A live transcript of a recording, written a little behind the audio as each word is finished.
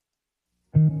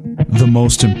The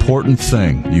most important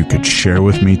thing you could share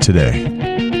with me today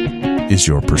is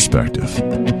your perspective.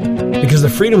 Because the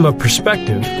freedom of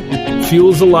perspective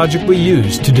fuels the logic we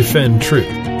use to defend truth.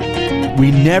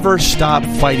 We never stop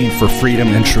fighting for freedom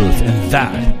and truth, and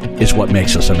that is what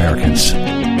makes us Americans.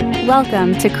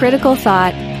 Welcome to Critical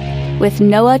Thought with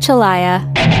Noah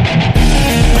Chalaya.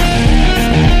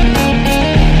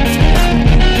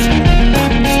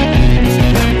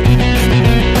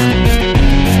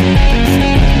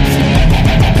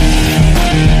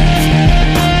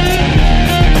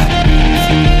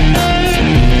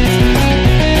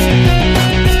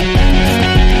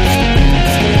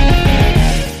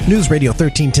 News Radio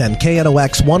 1310,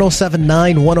 KNOX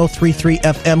 1079, 1033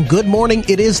 FM. Good morning.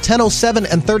 It is 10:07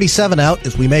 and 37 out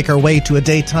as we make our way to a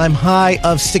daytime high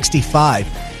of 65.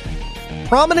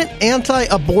 Prominent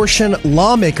anti-abortion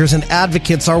lawmakers and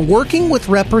advocates are working with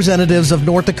representatives of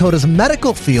North Dakota's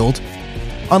medical field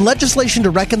on legislation to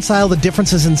reconcile the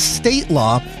differences in state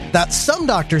law that some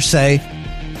doctors say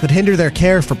could hinder their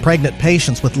care for pregnant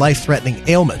patients with life-threatening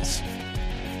ailments.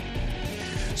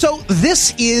 So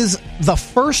this is the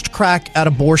first crack at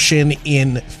abortion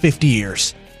in 50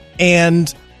 years,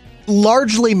 and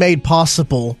largely made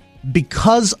possible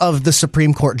because of the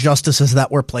Supreme Court justices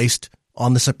that were placed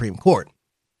on the Supreme Court.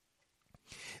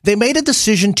 They made a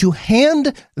decision to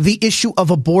hand the issue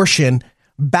of abortion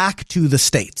back to the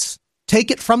states, take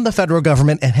it from the federal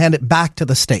government and hand it back to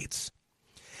the states.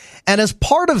 And as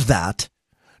part of that,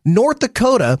 North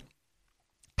Dakota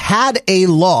had a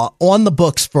law on the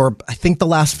books for, I think, the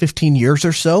last 15 years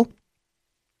or so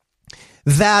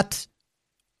that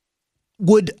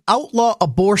would outlaw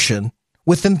abortion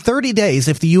within 30 days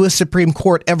if the U.S. Supreme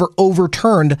Court ever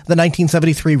overturned the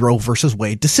 1973 Roe versus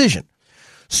Wade decision.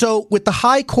 So with the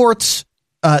high court's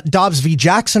Dobbs v.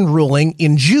 Jackson ruling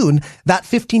in June, that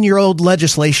 15-year-old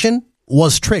legislation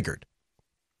was triggered.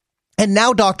 And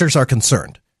now doctors are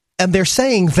concerned. And they're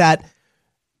saying that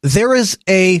there is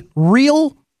a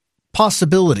real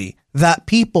possibility that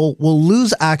people will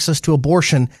lose access to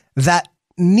abortion that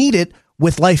need it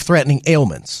with life-threatening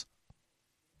ailments.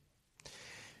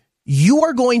 You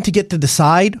are going to get to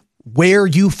decide where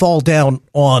you fall down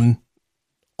on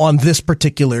this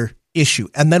particular issue,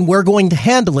 and then we're going to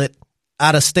handle it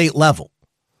at a state level.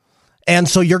 And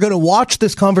so you're going to watch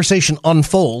this conversation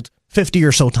unfold 50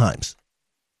 or so times.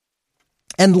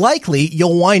 And likely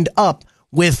you'll wind up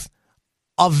with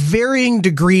a varying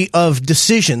degree of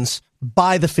decisions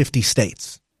by the 50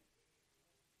 states.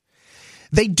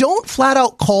 They don't flat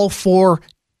out call for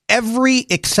every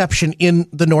exception in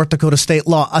the North Dakota state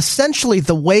law. Essentially,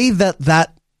 the way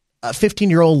that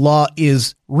 15-year-old law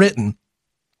is written,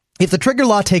 if the trigger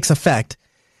law takes effect,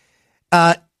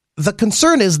 the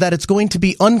concern is that it's going to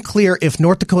be unclear if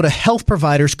North Dakota health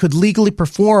providers could legally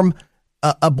perform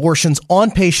abortions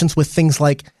on patients with things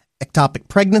like ectopic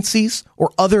pregnancies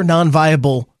or other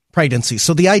non-viable pregnancies.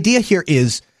 So the idea here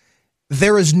is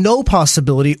there is no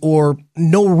possibility or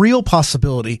no real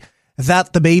possibility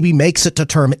that the baby makes it to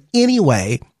term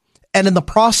anyway, and in the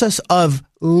process of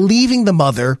leaving the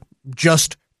mother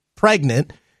just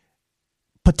pregnant,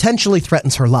 potentially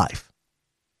threatens her life.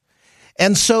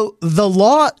 And so the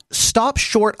law stops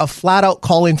short of flat out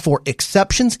calling for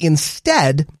exceptions.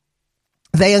 Instead,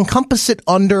 they encompass it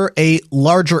under a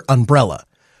larger umbrella.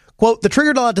 Quote, the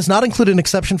trigger law does not include an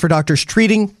exception for doctors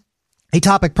treating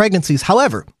ectopic pregnancies.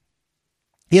 However,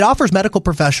 it offers medical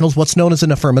professionals what's known as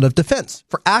an affirmative defense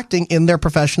for acting in their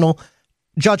professional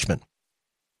judgment.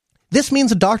 This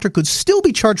means a doctor could still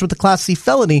be charged with a Class C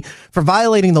felony for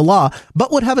violating the law,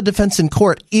 but would have a defense in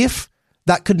court if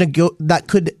that could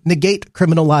negate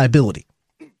criminal liability.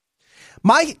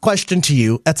 My question to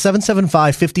you at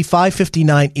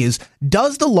 775-5559 is,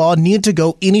 does the law need to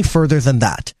go any further than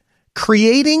that? Not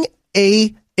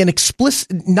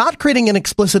creating an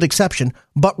explicit exception,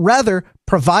 but rather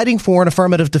providing for an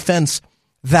affirmative defense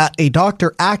that a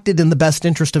doctor acted in the best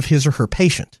interest of his or her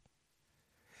patient.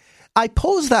 I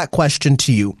pose that question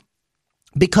to you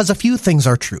because a few things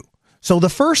are true. So the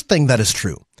first thing that is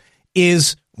true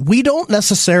is we don't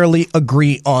necessarily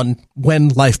agree on when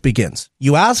life begins.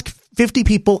 You ask 50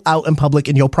 people out in public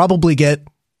and you'll probably get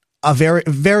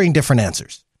varying different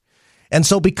answers. And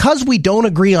so because we don't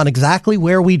agree on exactly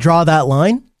where we draw that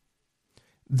line,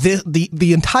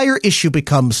 the entire issue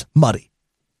becomes muddy.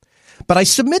 But I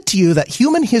submit to you that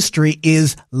human history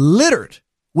is littered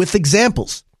with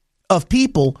examples of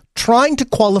people trying to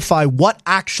qualify what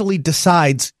actually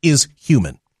decides is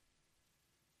human.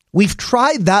 We've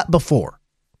tried that before.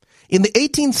 In the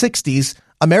 1860s,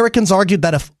 Americans argued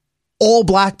that if all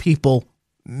black people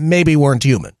maybe weren't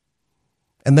human.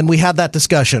 And then we had that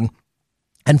discussion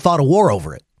and fought a war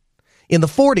over it. In the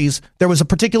 40s, there was a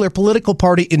particular political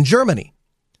party in Germany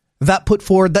that put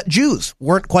forward that Jews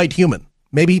weren't quite human,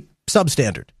 maybe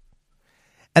substandard.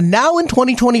 And now in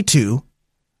 2022,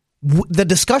 the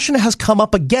discussion has come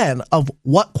up again of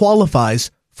what qualifies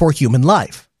for human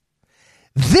life.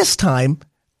 This time,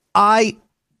 I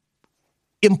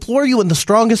implore you in the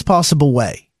strongest possible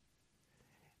way.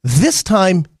 This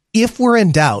time, if we're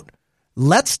in doubt,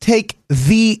 let's take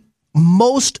the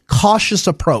most cautious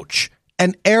approach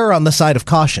and err on the side of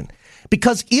caution.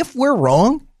 Because if we're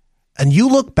wrong and you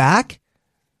look back,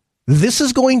 this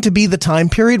is going to be the time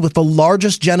period with the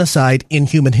largest genocide in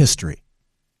human history.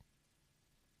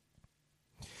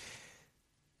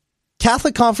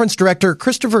 Catholic Conference Director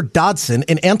Christopher Dodson,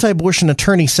 an anti-abortion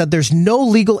attorney, said there's no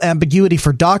legal ambiguity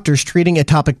for doctors treating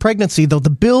ectopic pregnancy, though the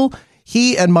bill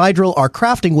he and Mydrell are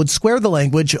crafting would square the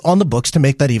language on the books to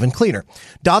make that even cleaner.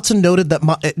 Dodson noted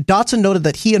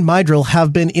that he and Mydrell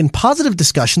have been in positive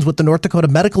discussions with the North Dakota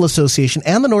Medical Association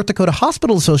and the North Dakota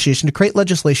Hospital Association to create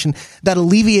legislation that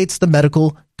alleviates the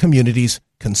medical community's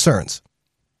concerns.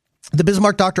 The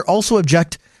Bismarck doctor also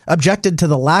objected to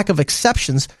the lack of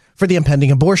exceptions for the impending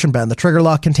abortion ban. The trigger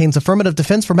law contains affirmative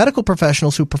defense for medical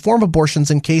professionals who perform abortions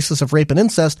in cases of rape and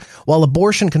incest, while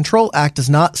Abortion Control Act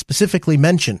does not specifically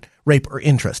mention rape or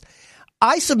incest.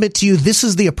 I submit to you this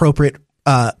is the appropriate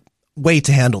way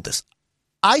to handle this.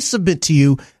 I submit to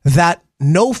you that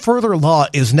no further law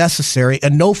is necessary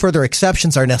and no further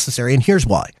exceptions are necessary, and here's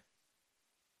why.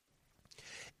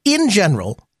 In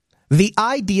general, the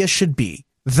idea should be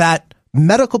that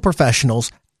medical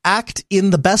professionals act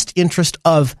in the best interest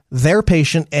of their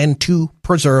patient and to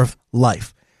preserve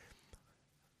life.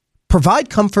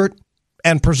 Provide comfort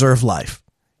and preserve life.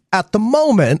 At the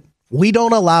moment, we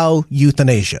don't allow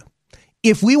euthanasia.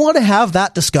 If we want to have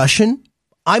that discussion,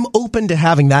 I'm open to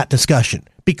having that discussion,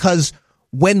 because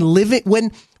when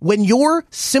your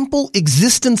simple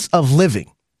existence of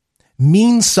living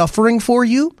means suffering for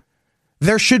you,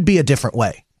 there should be a different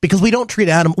way, because we treat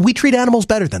animals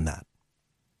better than that.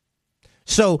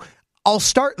 So I'll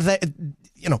start that,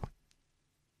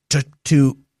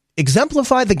 to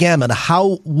exemplify the gamut of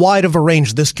how wide of a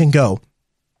range this can go.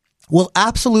 We'll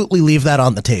absolutely leave that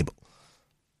on the table.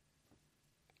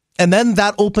 And then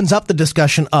that opens up the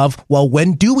discussion of, well,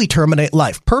 when do we terminate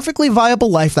life? Perfectly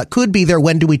viable life that could be there.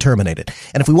 When do we terminate it?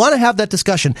 And if we want to have that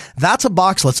discussion, that's a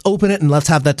box. Let's open it and let's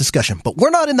have that discussion. But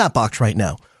we're not in that box right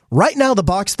now. Right now, the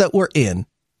box that we're in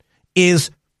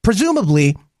is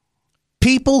presumably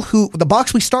the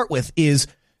box we start with is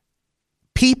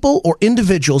people or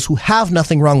individuals who have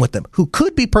nothing wrong with them, who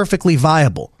could be perfectly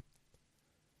viable.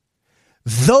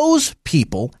 Those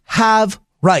people have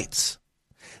rights.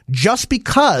 Just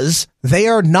because they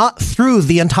are not through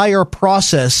the entire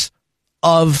process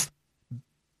of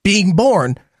being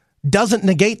born doesn't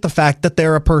negate the fact that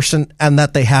they're a person and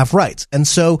that they have rights. And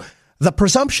so the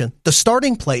presumption, the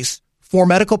starting place for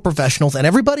medical professionals and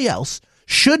everybody else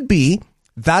should be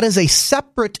that is a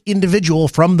separate individual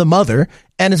from the mother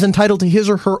and is entitled to his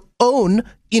or her own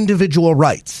individual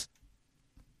rights.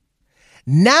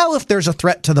 Now, if there's a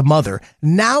threat to the mother,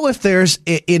 now if there's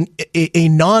a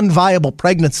non-viable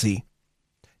pregnancy,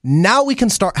 now we can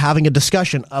start having a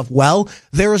discussion of, well,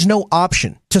 there is no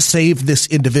option to save this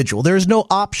individual. There is no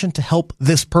option to help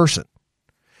this person.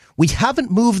 We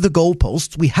haven't moved the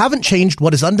goalposts. We haven't changed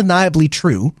what is undeniably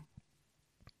true.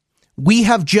 We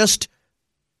have just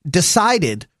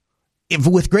decided,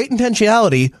 with great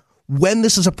intentionality, when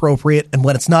this is appropriate and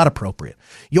when it's not appropriate.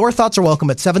 Your thoughts are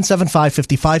welcome at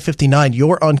 775-5559.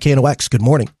 You're on KNOX. Good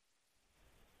morning.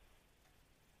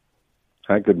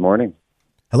 Hi, good morning.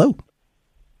 Hello.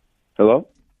 Hello.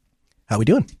 How we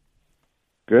doing?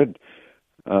 Good.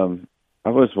 I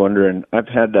was wondering, I've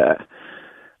had a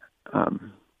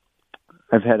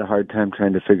hard time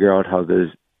trying to figure out how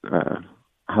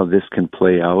this can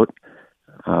play out.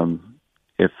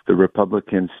 If the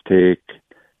Republicans take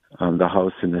the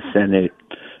House and the Senate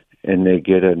and they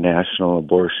get a national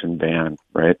abortion ban,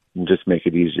 right, and just make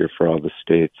it easier for all the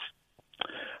states.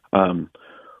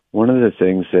 One of the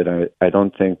things that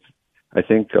I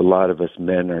think a lot of us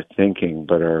men are thinking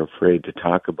but are afraid to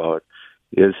talk about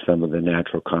is some of the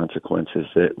natural consequences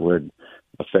that would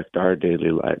affect our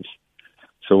daily lives.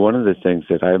 So one of the things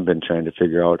that I've been trying to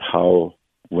figure out, how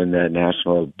when that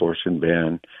national abortion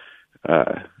ban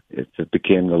if it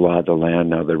became the law of the land,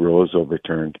 now that Roe is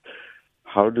overturned,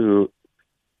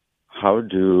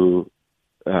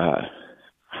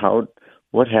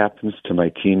 what happens to my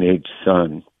teenage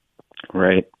son,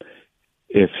 right,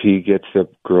 if he gets a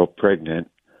girl pregnant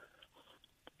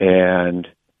and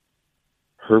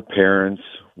her parents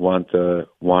want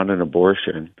an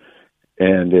abortion,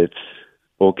 and it's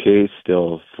okay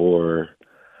still for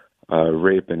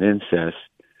rape and incest.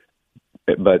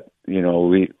 But we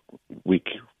don't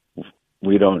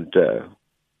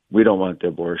want the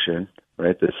abortion,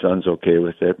 right? The son's okay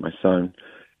with it. My son,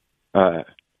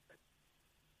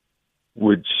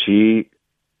 will she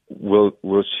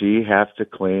have to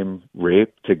claim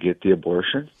rape to get the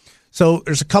abortion? So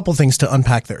there's a couple things to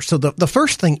unpack there. So the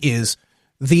first thing is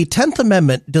the 10th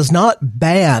Amendment does not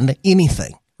ban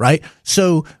anything, right?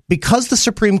 So because the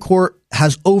Supreme Court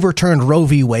has overturned Roe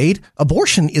v. Wade,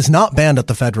 abortion is not banned at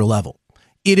the federal level.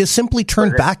 It is simply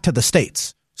turned back to the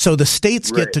states. So the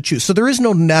states get to choose. So there is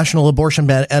no national abortion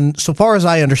ban. And so far as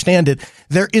I understand it,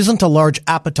 there isn't a large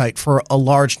appetite for a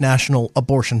large national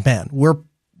abortion ban, where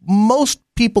most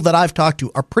people that I've talked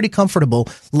to are pretty comfortable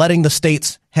letting the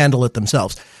states handle it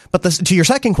themselves. But to your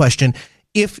second question,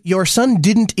 if your son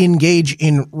didn't engage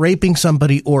in raping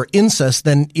somebody or incest,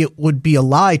 then it would be a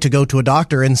lie to go to a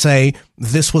doctor and say,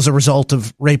 this was a result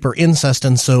of rape or incest,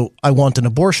 and so I want an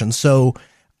abortion. So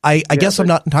I guess I'm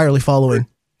not entirely following.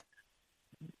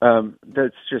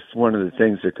 That's just one of the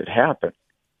things that could happen.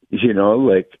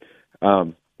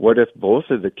 What if both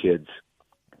of the kids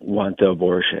want the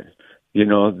abortion?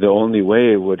 The only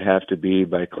way would have to be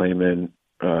by claiming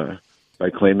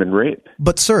rape.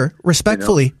 But sir,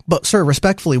 respectfully,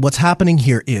 what's happening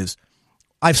here is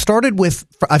I've started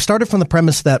from the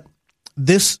premise that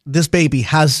this baby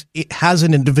has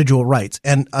an individual rights.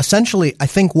 And essentially, I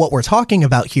think what we're talking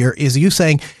about here is you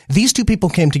saying these two people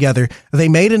came together, they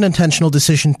made an intentional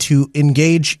decision to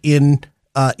engage in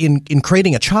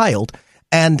creating a child,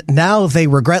 and now they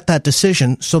regret that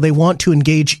decision, so they want to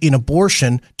engage in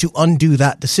abortion to undo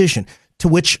that decision, to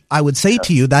which I would say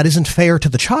to you, that isn't fair to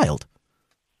the child.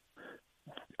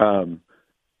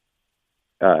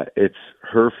 It's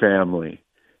her family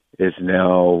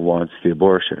now wants the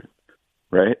abortion,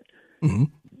 right? Mm-hmm.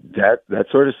 That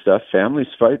sort of stuff, families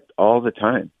fight all the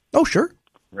time. Oh, sure.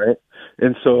 Right.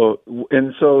 And so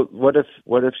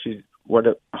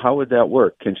how would that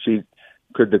work?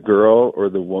 Could the girl or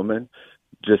the woman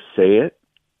just say it?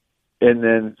 And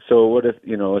then, so what if, a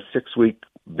 6-week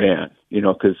ban,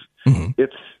 because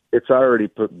it's already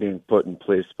being put in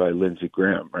place by Lindsey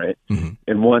Graham, right? Mm-hmm.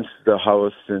 And once the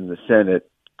House and the Senate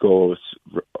goes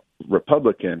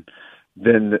Republican,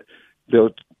 then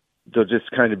they'll just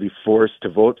kind of be forced to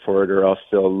vote for it, or else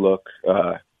they'll look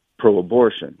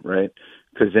pro-abortion, right?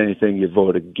 Because anything you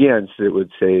vote against, it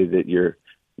would say that you're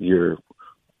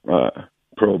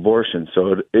pro-abortion.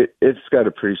 So it's got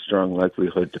a pretty strong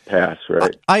likelihood to pass,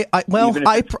 right? I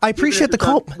appreciate the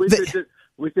call.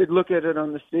 We could look at it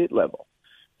on the state level,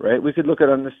 right? We could look at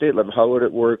it on the state level. How would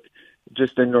it work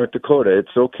just in North Dakota?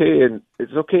 It's okay, and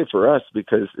it's okay for us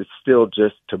because it's still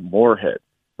just to Moorhead,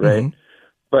 right? Mm-hmm.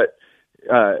 But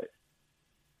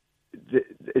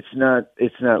it's not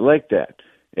like that.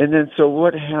 And then, so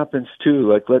what happens too?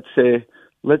 Like, let's say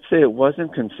it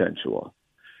wasn't consensual,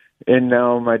 and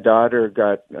now my daughter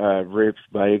got raped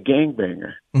by a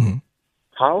gangbanger. Mm-hmm.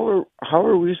 How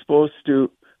are we supposed to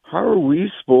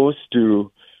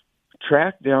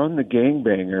track down the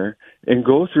gangbanger and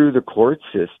go through the court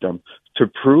system to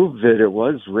prove that it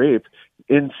was rape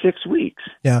in 6 weeks?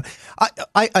 Yeah,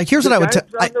 here's what I would tell.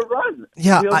 On the run.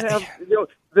 Yeah,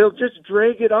 they'll just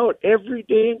drag it out every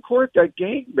day in court. That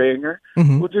gangbanger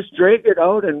will just drag it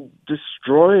out and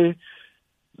destroy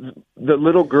the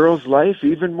little girl's life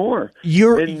even more.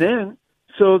 And then,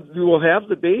 so you will have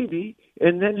the baby,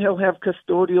 and then he'll have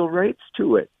custodial rights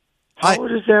to it. How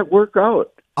does that work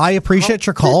out? I appreciate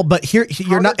your call, but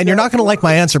you're not going to like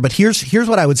my answer. But here's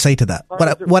what I would say to that.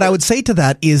 What I would say to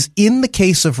that is, in the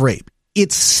case of rape,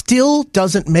 it still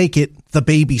doesn't make it the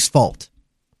baby's fault.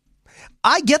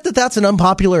 I get that that's an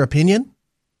unpopular opinion.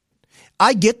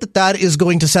 I get that is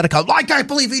going to set a call. I can't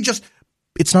believe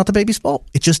it's not the baby's fault.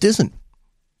 It just isn't.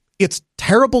 It's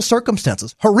terrible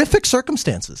circumstances, horrific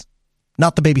circumstances,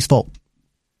 not the baby's fault.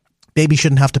 Baby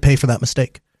shouldn't have to pay for that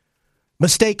mistake.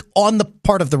 Mistake on the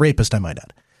part of the rapist, I might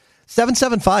add.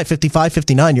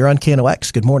 775-5559, you're on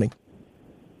KNOX. Good morning.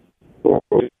 Well,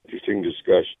 interesting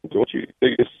discussion. Don't you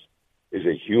think this is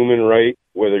a human right,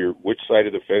 which side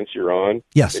of the fence you're on?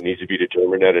 Yes. It needs to be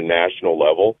determined at a national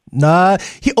level?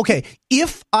 Okay,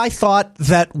 if I thought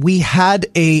that we had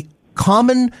a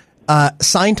common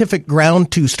scientific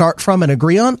ground to start from and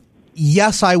agree on,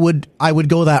 yes, I would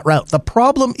go that route. The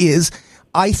problem is,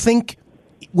 I think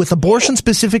with abortion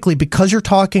specifically, because you're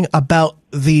talking about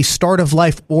the start of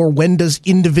life, or when does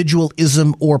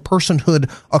individualism or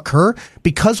personhood occur,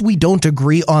 because we don't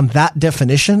agree on that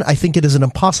definition, I think it is an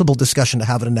impossible discussion to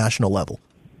have at a national level.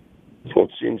 Well,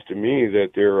 it seems to me that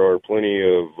there are plenty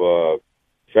of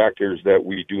factors that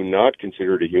we do not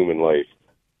consider to human life.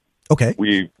 Okay.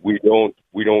 We don't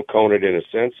count it in a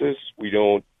census. We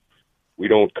don't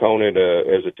count it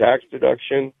as a tax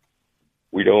deduction.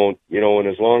 We don't, and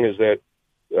as long as that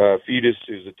fetus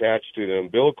is attached to the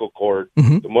umbilical cord,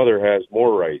 the mother has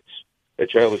more rights. That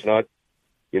child is not,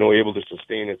 able to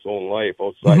sustain its own life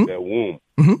outside that womb.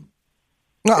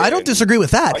 No, I don't disagree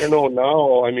with that. I don't know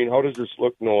now. I mean, how does this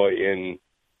look, Noah, in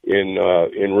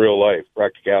real life,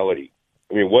 practicality?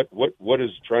 I mean, what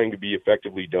is trying to be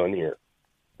effectively done here?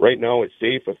 Right now, it's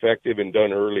safe, effective, and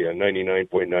done early on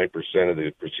 99.9% of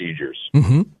the procedures.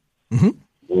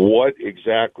 What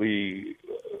exactly?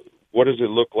 What does it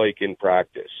look like in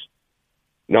practice?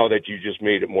 Now that you just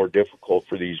made it more difficult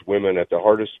for these women at the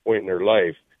hardest point in their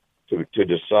life to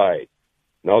decide,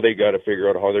 now they got to figure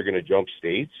out how they're going to jump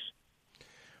states.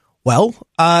 Well,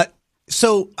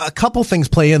 so a couple things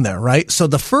play in there, right? So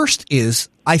the first is,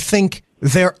 I think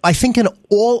an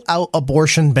all-out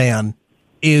abortion ban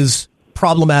is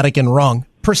problematic and wrong,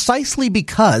 precisely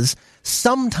because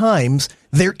sometimes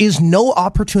there is no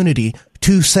opportunity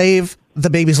to save the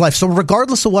baby's life. So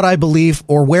regardless of what I believe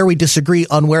or where we disagree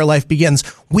on where life begins,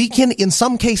 we can in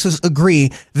some cases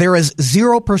agree there is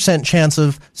 0% chance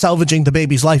of salvaging the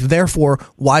baby's life. Therefore,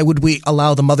 why would we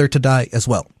allow the mother to die as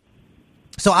well?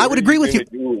 So I would agree with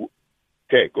you.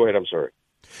 Okay, go ahead. I'm sorry.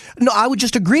 No, I would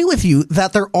just agree with you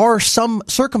that there are some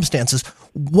circumstances.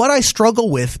 What I struggle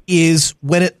with is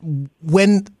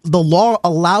when the law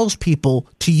allows people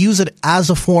to use it as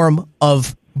a form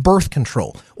of birth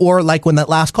control, or like when that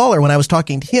last caller, when I was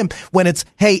talking to him, when it's,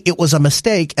 hey, it was a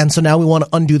mistake, and so now we want to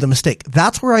undo the mistake.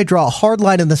 That's where I draw a hard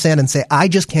line in the sand and say, I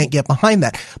just can't get behind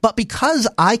that. But because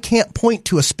I can't point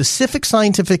to a specific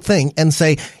scientific thing and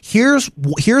say, here's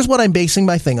what I'm basing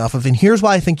my thing off of, and here's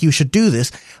why I think you should do this,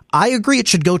 I agree it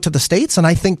should go to the states, and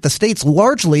I think the states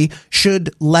largely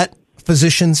should let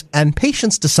physicians and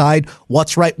patients decide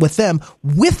what's right with them,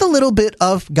 with a little bit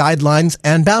of guidelines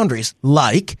and boundaries,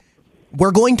 like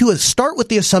we're going to start with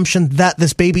the assumption that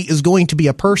this baby is going to be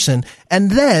a person, and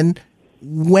then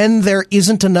when there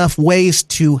isn't enough ways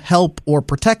to help or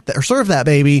protect or serve that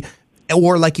baby,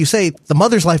 or like you say, the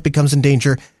mother's life becomes in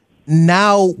danger,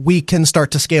 now we can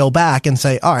start to scale back and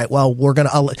say, all right, well,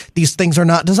 these things are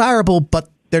not desirable, but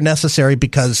they're necessary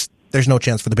because there's no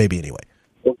chance for the baby anyway.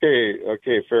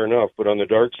 Okay, fair enough. But on the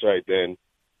dark side, then,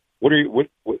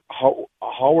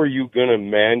 how are you going to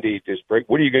mandate this break?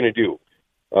 What are you going to do?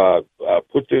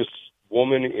 Put this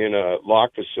woman in a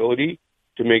locked facility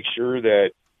to make sure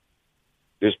that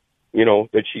this,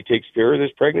 that she takes care of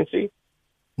this pregnancy?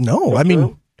 No, I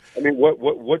mean,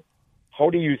 what? How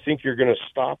do you think you're going to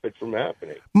stop it from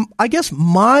happening? I guess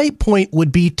my point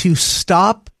would be to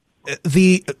stop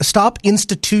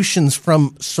institutions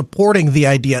from supporting the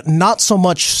idea, not so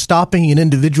much stopping an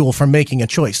individual from making a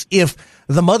choice. If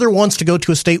the mother wants to go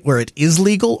to a state where it is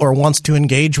legal or wants to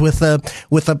engage with a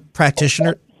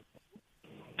practitioner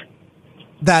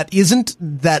that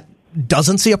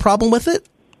doesn't see a problem with it,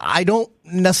 I don't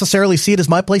necessarily see it as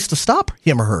my place to stop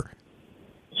him or her.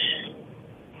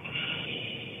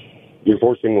 You're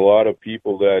forcing a lot of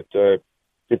people that,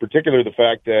 in particular, the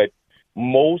fact that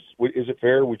is it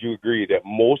fair? Would you agree that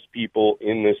most people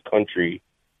in this country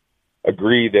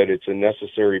agree that it's a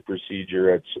necessary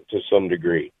procedure to some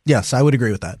degree? Yes, I would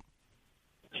agree with that.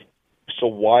 So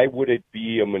why would it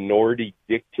be a minority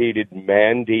dictated,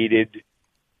 mandated,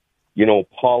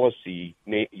 policy,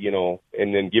 and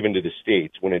then given to the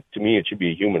states when to me, it should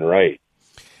be a human right?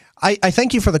 I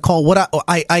thank you for the call. What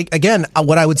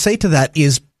I would say to that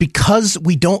is, because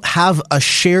we don't have a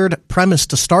shared premise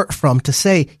to start from to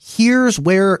say, here's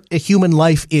where a human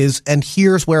life is and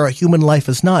here's where a human life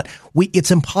is not. It's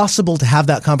impossible to have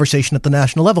that conversation at the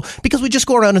national level because we just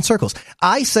go around in circles.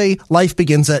 I say life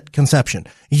begins at conception.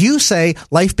 You say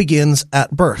life begins at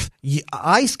birth.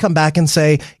 I come back and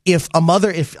say, if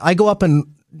I go up and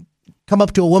come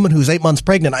up to a woman who's 8 months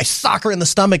pregnant, I sock her in the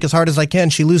stomach as hard as I can,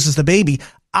 she loses the baby,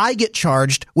 I get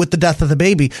charged with the death of the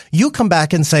baby. You come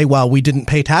back and say, well, we didn't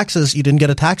pay taxes. You didn't get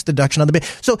a tax deduction on the baby.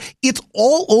 So it's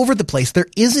all over the place. There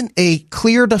isn't a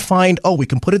clear defined, we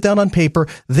can put it down on paper.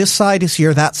 This side is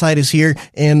here, that side is here,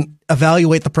 and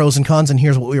evaluate the pros and cons, and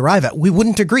here's what we arrive at. We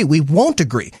wouldn't agree. We won't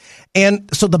agree. And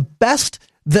so the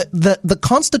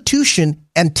Constitution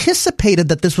anticipated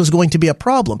that this was going to be a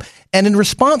problem. And in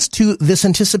response to this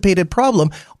anticipated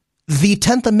problem, the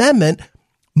 10th Amendment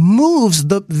moves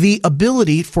the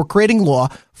ability for creating law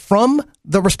from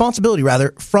the responsibility,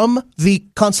 from the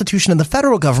Constitution and the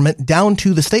federal government down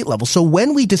to the state level. So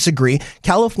when we disagree,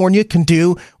 California can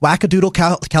do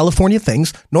wackadoodle California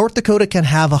things. North Dakota can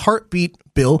have a heartbeat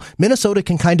bill. Minnesota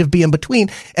can kind of be in between.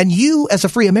 And you, as a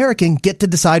free American, get to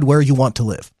decide where you want to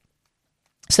live.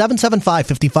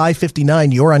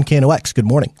 775-5559. You're on KNOX. Good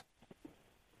morning.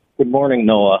 Good morning,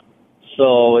 Noah.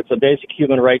 So it's a basic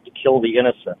human right to kill the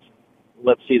innocent.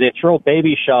 Let's see, they throw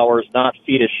baby showers, not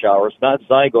fetus showers, not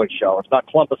zygote showers, not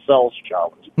clump of cells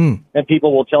showers. And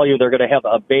people will tell you they're going to have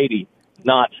a baby,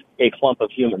 not a clump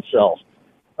of human cells.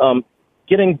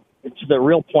 Getting to the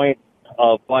real point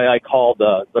of why I called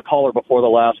the caller before the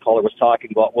last caller was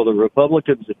talking about, well, the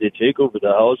Republicans, if they take over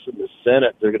the House and the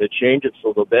Senate, they're going to change it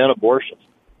so they'll ban abortions.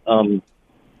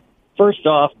 First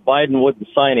off, Biden wouldn't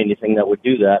sign anything that would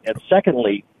do that. And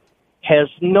secondly, has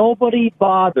nobody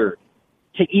bothered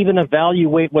to even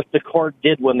evaluate what the court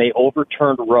did when they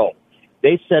overturned Roe?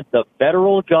 They said the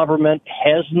federal government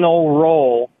has no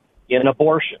role in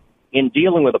abortion, in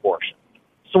dealing with abortion.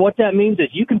 So what that means is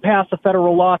you can pass a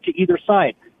federal law to either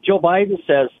side. Joe Biden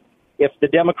says if the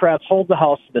Democrats hold the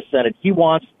House and the Senate, he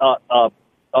wants a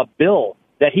bill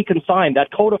that he can sign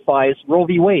that codifies Roe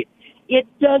v. Wade. It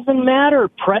doesn't matter.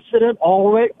 Precedent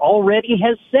already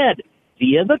has said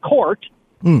via the court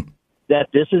that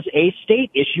this is a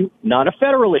state issue, not a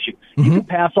federal issue. You can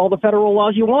pass all the federal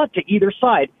laws you want to either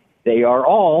side. They are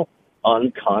all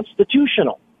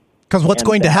unconstitutional. Because what's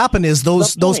going to happen is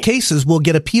those cases will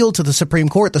get appealed to the Supreme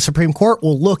Court. The Supreme Court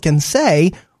will look and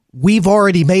say, we've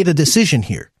already made a decision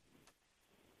here.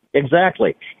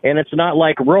 Exactly. And it's not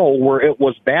like Roe where it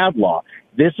was bad law.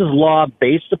 This is law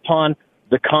based upon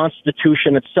the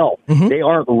Constitution itself. They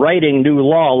aren't writing new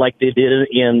law like they did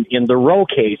in the Roe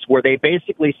case, where they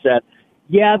basically said,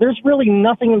 yeah, there's really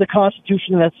nothing in the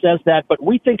Constitution that says that, but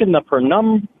we think in the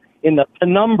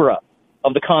penumbra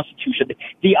of the Constitution,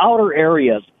 the outer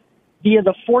areas, via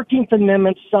the 14th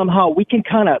Amendment, somehow we can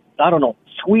kind of,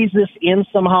 squeeze this in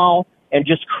somehow and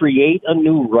just create a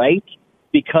new right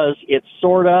because it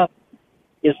sort of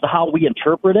is how we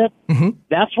interpret it.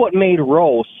 That's what made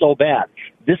Roe so bad.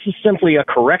 This is simply a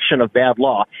correction of bad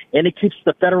law, and it keeps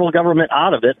the federal government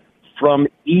out of it from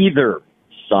either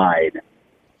side.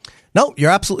 No,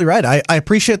 you're absolutely right. I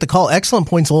appreciate the call. Excellent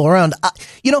points all around.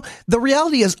 The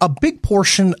reality is a big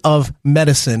portion of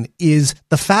medicine is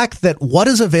the fact that what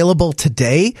is available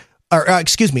today,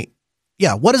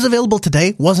 what is available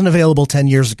today wasn't available 10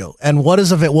 years ago. And what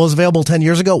was available 10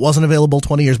 years ago wasn't available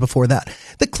 20 years before that.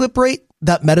 The clip rate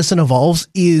that medicine evolves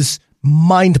is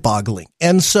mind-boggling.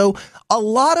 And so a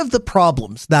lot of the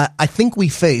problems that I think we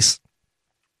face,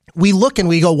 we look and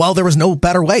we go, well, there was no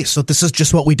better way, so this is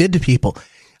just what we did to people.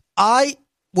 I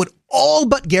would all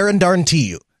but guarantee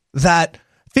you that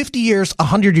 50 years,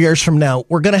 100 years from now,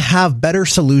 we're going to have better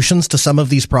solutions to some of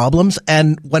these problems.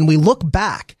 And when we look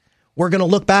back, we're going to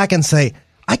look back and say,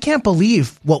 I can't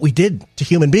believe what we did to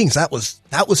human beings. That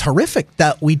was horrific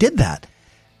that we did that.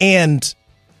 And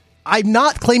I'm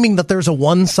not claiming that there's a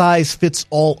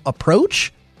one-size-fits-all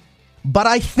approach, but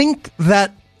I think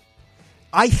there's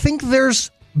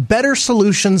better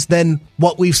solutions than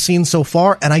what we've seen so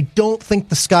far, and I don't think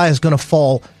the sky is going to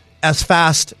fall as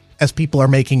fast as people are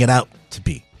making it out to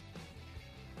be.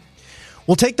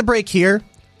 We'll take the break here.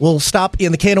 We'll stop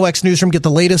in the KNOX newsroom, get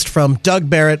the latest from Doug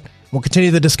Barrett. We'll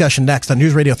continue the discussion next on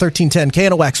News Radio 1310,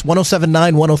 KNOX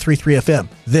 107.9, 103.3 FM.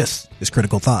 This is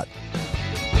Critical Thought.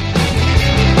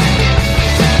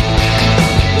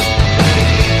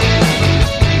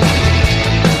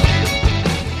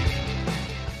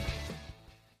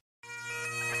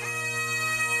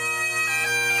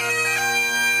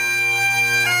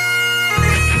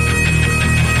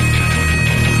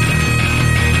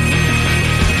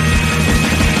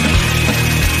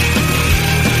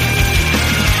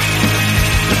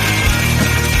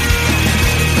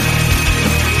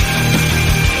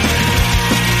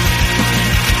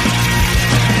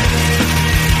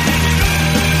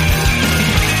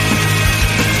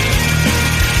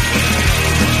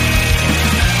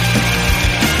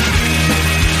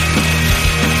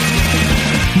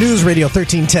 News Radio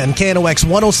 1310, KNOX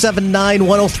 107.9,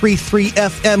 103.3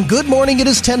 FM. Good morning. It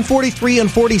is 10:43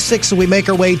 and 46, so we make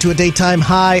our way to a daytime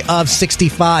high of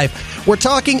 65. We're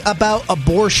talking about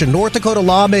abortion. North Dakota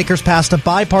lawmakers passed a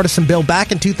bipartisan bill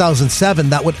back in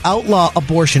 2007 that would outlaw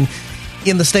abortion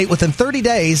in the state within 30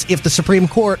 days if the Supreme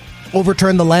Court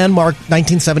overturned the landmark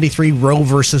 1973 Roe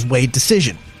v. Wade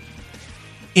decision.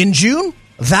 In June,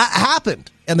 that happened,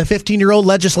 and the 15-year-old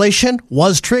legislation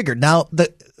was triggered. Now,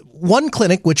 the one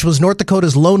clinic, which was North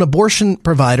Dakota's lone abortion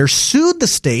provider, sued the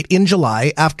state in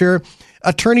July after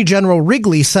Attorney General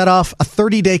Wrigley set off a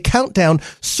 30-day countdown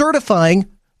certifying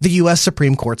the U.S.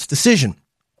 Supreme Court's decision.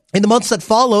 In the months that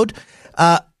followed,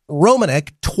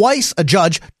 Romanek, a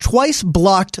judge, twice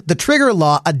blocked the trigger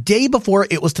law a day before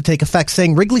it was to take effect,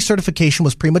 saying Wrigley's certification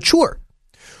was premature.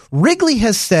 Wrigley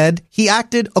has said he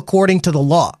acted according to the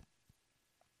law.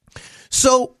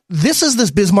 So this is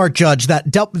this Bismarck judge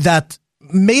that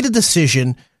made a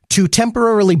decision to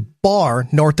temporarily bar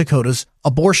North Dakota's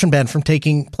abortion ban from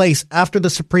taking place after the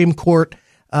Supreme Court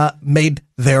made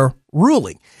their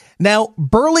ruling. Now,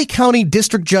 Burleigh County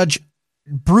District Judge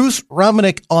Bruce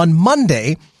Romanek on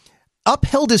Monday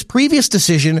upheld his previous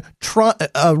decision,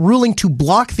 ruling to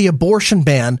block the abortion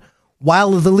ban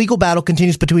while the legal battle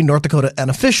continues between North Dakota and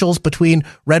officials between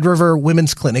Red River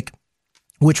Women's Clinic,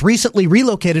 which recently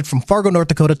relocated from Fargo, North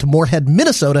Dakota to Moorhead,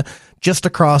 Minnesota, just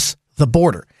across the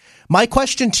border. My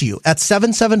question to you at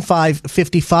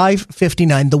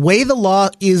 775-5559, the way the law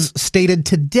is stated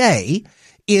today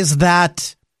is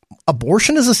that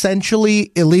abortion is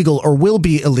essentially illegal or will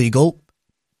be illegal.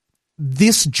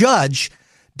 This judge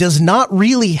does not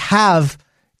really have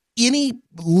any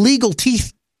legal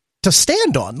teeth to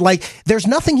stand on. Like, there's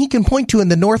nothing he can point to in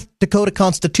the North Dakota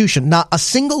Constitution, not a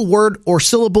single word or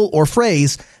syllable or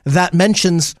phrase that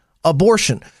mentions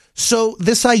abortion. So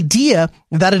this idea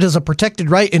that it is a protected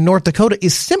right in North Dakota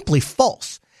is simply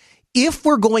false. If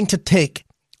we're going to take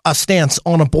a stance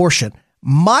on abortion,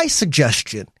 my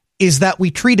suggestion is that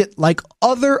we treat it like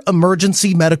other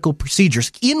emergency medical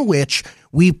procedures in which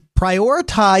we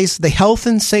prioritize the health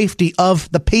and safety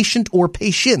of the patient or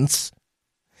patients.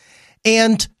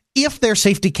 And if their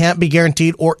safety can't be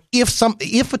guaranteed, or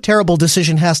if a terrible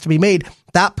decision has to be made,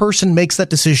 that person makes that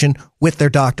decision with their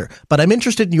doctor. But I'm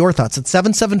interested in your thoughts at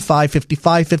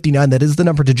 775-5559. That is the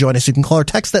number to join us. You can call or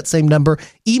text that same number.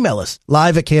 Email us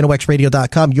live at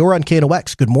knoxradio.com. You're on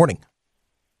KNOX. Good morning.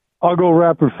 I'll go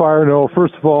rapid fire. No,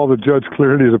 first of all, the judge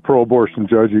clearly is a pro-abortion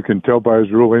judge. You can tell by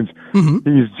his rulings. Mm-hmm.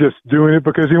 He's just doing it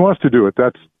because he wants to do it.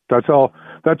 That's all.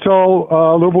 That's all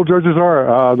liberal judges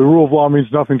are. The rule of law means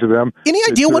nothing to them. Any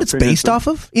idea what it's based off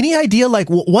of? Any idea like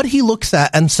what he looks at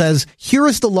and says, here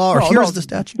is the law or here is the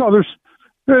statute? No, it's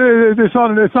not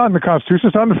in the Constitution.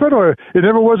 It's not in the federal. It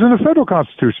never was in the federal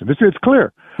Constitution. It's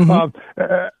clear. Mm-hmm.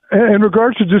 In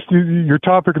regards to just your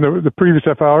topic in the previous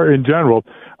half hour in general,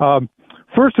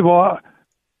 first of all,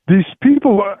 these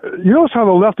people, you notice how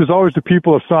the left is always the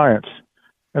people of science.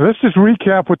 And let's just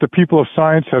recap what the people of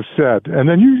science have said. And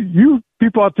then you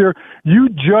people out there, you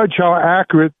judge how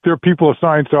accurate their people of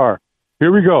science are.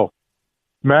 Here we go.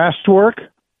 Masks work.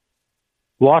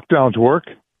 Lockdowns work.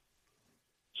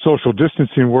 Social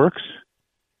distancing works.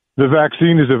 The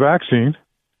vaccine is a vaccine.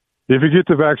 If you get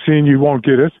the vaccine, you won't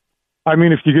get it. I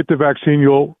mean, if you get the vaccine,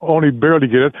 you'll only barely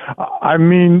get it. I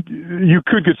mean, you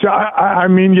could get, I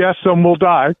mean, yes, some will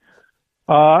die,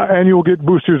 and you'll get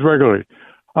boosters regularly.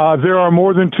 There are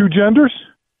more than two genders,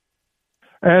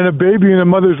 and a baby in a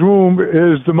mother's womb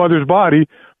is the mother's body,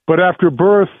 but after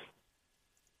birth,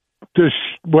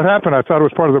 what happened? I thought it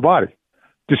was part of the body.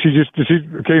 Did she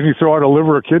occasionally throw out a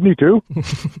liver or kidney too?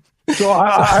 So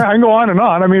I can go on and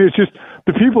on. I mean, it's just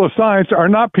the people of science are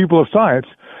not people of science.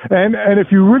 And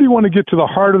if you really want to get to the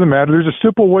heart of the matter, there's a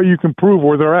simple way you can prove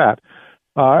where they're at.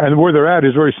 And where they're at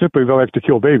is very simply they like to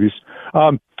kill babies.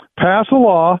 Pass a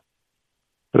law,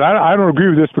 but I don't agree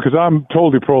with this because I'm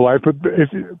totally pro-life, but if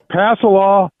pass a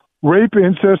law, rape,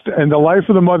 incest, and the life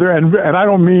of the mother, and I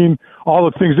don't mean all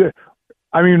the things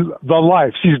I mean the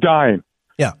life. She's dying.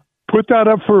 Yeah. Put that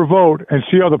up for a vote and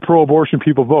see how the pro-abortion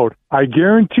people vote. I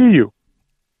guarantee you,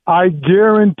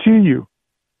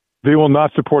 they will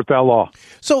not support that law.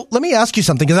 So let me ask you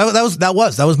something, because that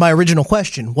was my original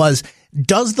question was,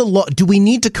 do we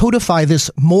need to codify this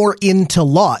more into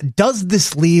law? Does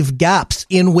this leave gaps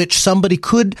in which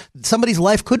somebody's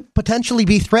life could potentially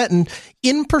be threatened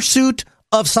in pursuit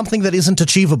of something that isn't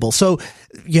achievable? So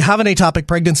you have an atopic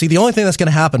pregnancy. The only thing that's going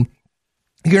to happen,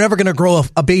 you're never going to grow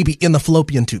a baby in the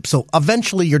fallopian tube. So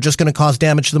eventually you're just going to cause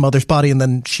damage to the mother's body, and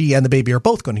then she and the baby are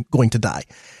both going to die.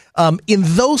 In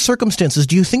those circumstances,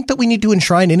 do you think that we need to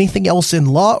enshrine anything else in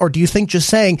law, or do you think just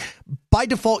saying by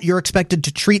default you're expected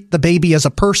to treat the baby as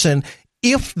a person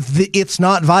if it's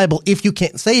not viable, if you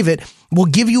can't save it, will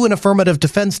give you an affirmative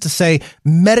defense to say,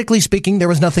 medically speaking, there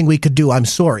was nothing we could do. I'm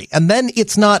sorry. And then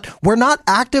we're not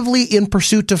actively in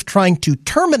pursuit of trying to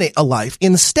terminate a life.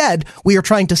 Instead, we are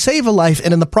trying to save a life.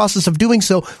 And in the process of doing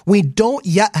so, we don't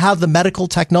yet have the medical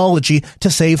technology to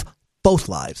save both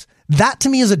lives. That to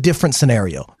me is a different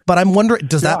scenario. But I'm wondering,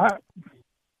 I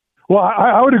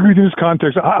would agree in this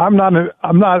context. I'm not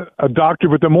a doctor,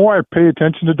 but the more I pay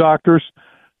attention to doctors,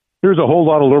 there's a whole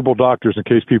lot of liberal doctors in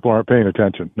case people aren't paying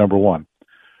attention, number one,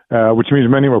 which means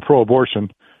many are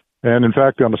pro-abortion. And in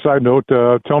fact, on a side note,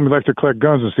 tell them you like to collect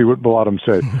guns and see what a lot of them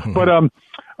say. But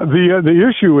the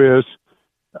issue is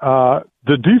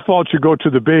the default should go to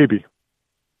the baby.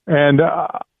 And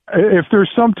if there's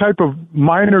some type of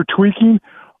minor tweaking,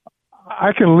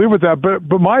 I can live with that.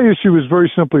 But my issue is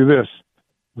very simply this.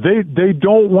 They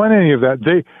don't want any of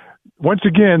that. Once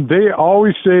again, they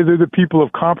always say they're the people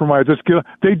of compromise.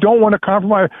 They don't want to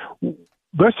compromise.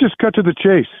 Let's just cut to the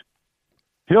chase.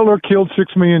 Hitler killed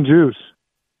 6 million Jews.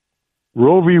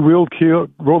 Roe v.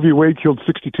 Wade killed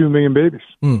 62 million babies.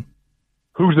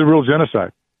 Who's the real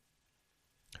genocide?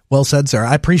 Well said, sir.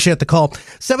 I appreciate the call.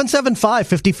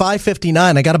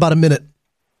 775-5559. I got about a minute.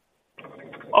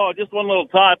 Oh, just one little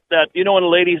thought that, when a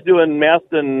lady's doing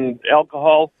meth and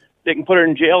alcohol, they can put her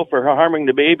in jail for harming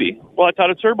the baby. Well, I thought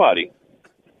it's her body.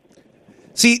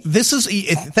 See,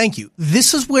 thank you.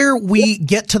 This is where we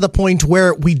get to the point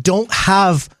where we don't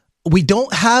have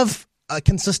a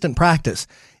consistent practice.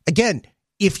 Again,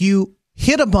 if you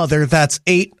hit a mother that's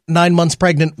 8-9 months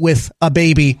pregnant with a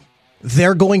baby,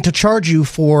 they're going to charge you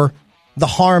for the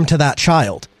harm to that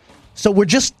child. So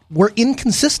we're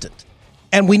inconsistent,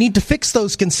 and we need to fix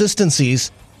those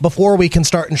consistencies before we can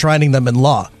start enshrining them in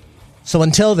law. So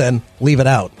until then, leave it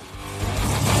out.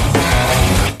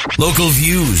 Local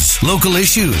views, local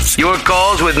issues. Your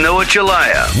calls with Noah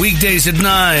Chalaya. Weekdays at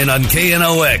 9 on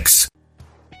KNOX.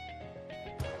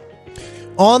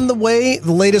 On the way,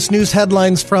 the latest news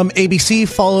headlines from ABC,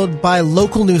 followed by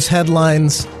local news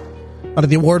headlines out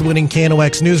of the award-winning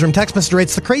KNOX newsroom. Text message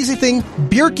rates, the crazy thing,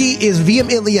 Bierke is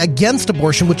vehemently against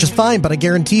abortion, which is fine, but I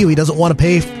guarantee you he doesn't want to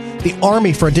pay the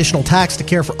army for additional tax to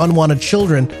care for unwanted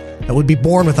children that would be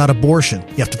born without abortion.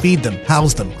 You have to feed them,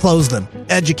 house them, clothe them,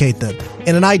 educate them.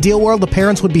 In an ideal world, the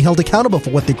parents would be held accountable for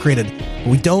what they created. But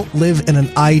we don't live in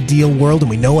an ideal world, and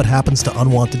we know what happens to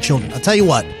unwanted children. I'll tell you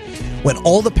what, when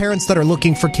all the parents that are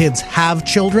looking for kids have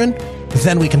children,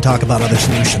 then we can talk about other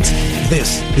solutions.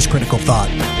 This is Critical Thought.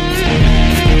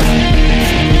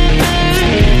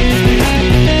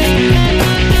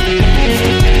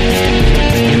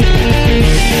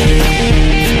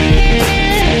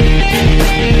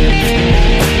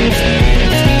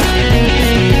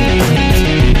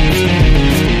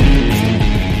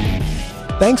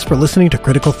 Thanks for listening to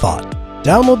Critical Thought.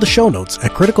 Download the show notes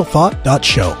at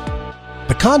criticalthought.show.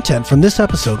 The content from this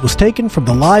episode was taken from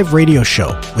the live radio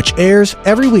show, which airs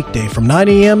every weekday from 9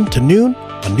 a.m. to noon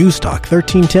on Newstalk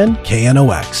 1310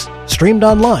 KNOX. Streamed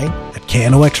online at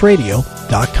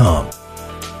knoxradio.com.